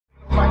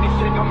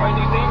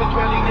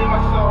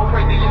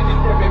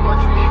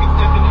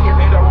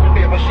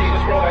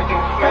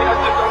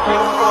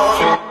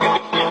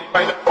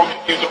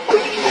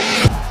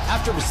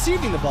After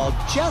receiving the ball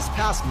just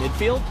past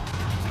midfield,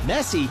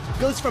 Messi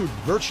goes from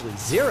virtually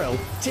 0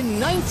 to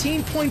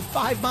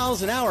 19.5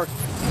 miles an hour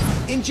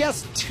in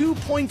just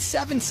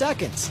 2.7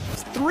 seconds.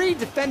 3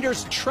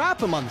 defenders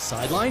trap him on the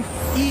sideline,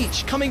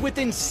 each coming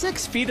within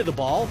 6 feet of the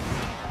ball.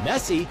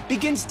 Messi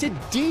begins to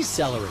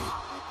decelerate.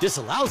 This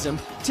allows him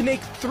to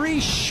make 3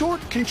 short,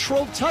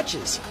 controlled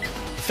touches,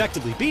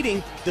 effectively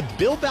beating the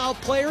Bilbao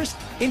players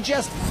in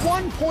just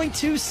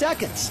 1.2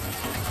 seconds.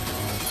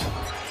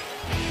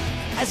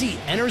 As he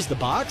enters the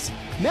box,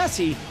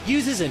 Messi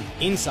uses an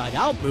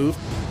inside-out move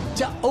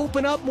to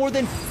open up more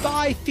than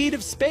 5 feet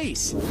of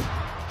space.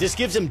 This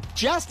gives him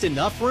just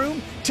enough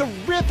room to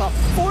rip a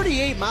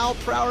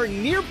 48-mile-per-hour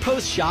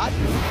near-post shot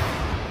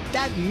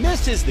that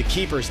misses the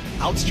keeper's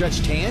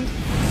outstretched hand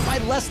by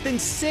less than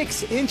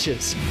 6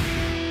 inches.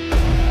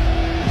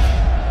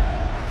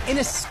 In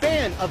a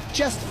span of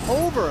just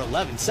over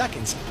 11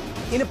 seconds,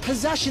 in a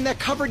possession that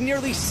covered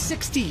nearly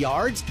 60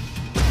 yards,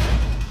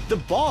 the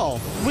ball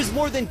was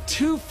more than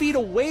 2 feet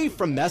away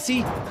from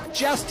Messi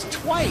just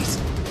twice,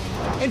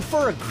 and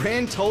for a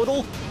grand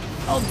total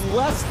of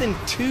less than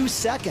 2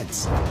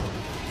 seconds.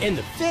 And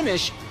the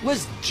finish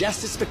was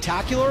just as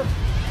spectacular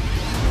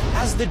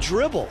as the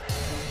dribble.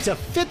 To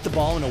fit the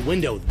ball in a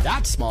window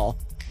that small,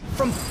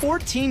 from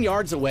 14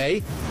 yards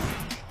away,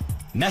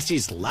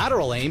 Messi's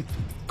lateral aim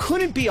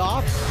couldn't be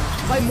off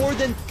by more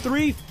than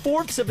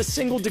 3/4 of a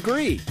single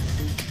degree.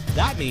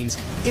 That means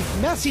if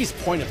Messi's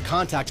point of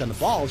contact on the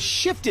ball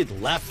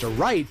shifted left or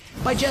right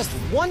by just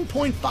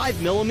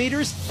 1.5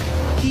 millimeters,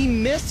 he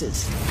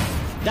misses.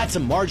 That's a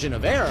margin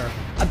of error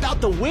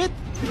about the width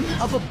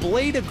of a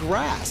blade of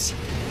grass.